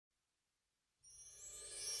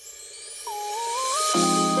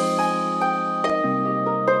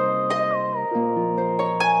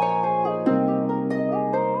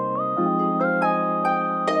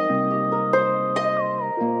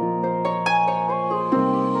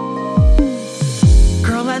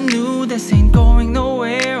this ain't going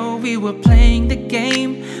nowhere. We were playing the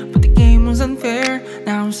game, but the game was unfair.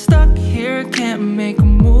 Now I'm stuck here, can't make a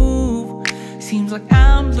move. Seems like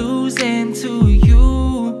I'm losing to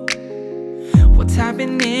you. What's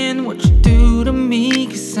happening, what you do to me?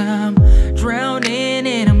 Cause I'm drowning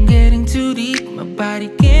and I'm getting too deep. My body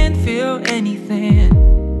can't feel anything,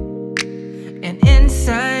 and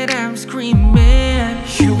inside I'm screaming.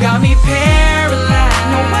 You got me paralyzed.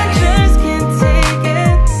 No, I just can't take it.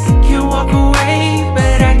 Can't walk away,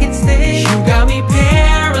 but I can stay. You got me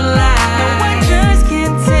paralyzed. No, I just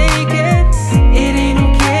can't take it. It ain't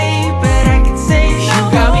okay, but I can say you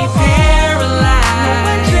got me paralyzed. No,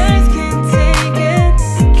 I just can't take it.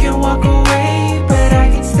 Can't walk away, but I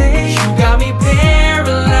can stay. You got me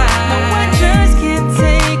paralyzed. No, I just can't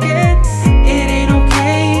take it. It ain't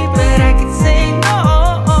okay, but I can say no.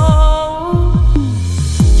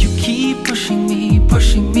 You keep pushing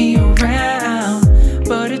me around,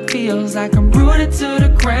 but it feels like I'm rooted to the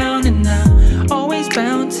ground. And I'm always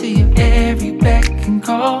bound to your every beck and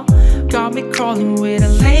call. Got me crawling with a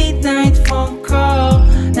late night phone call.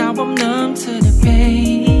 Now I'm numb to the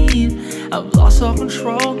pain. I've lost all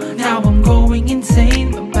control. Now I'm going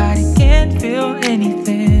insane. My body can't feel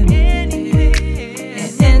anything.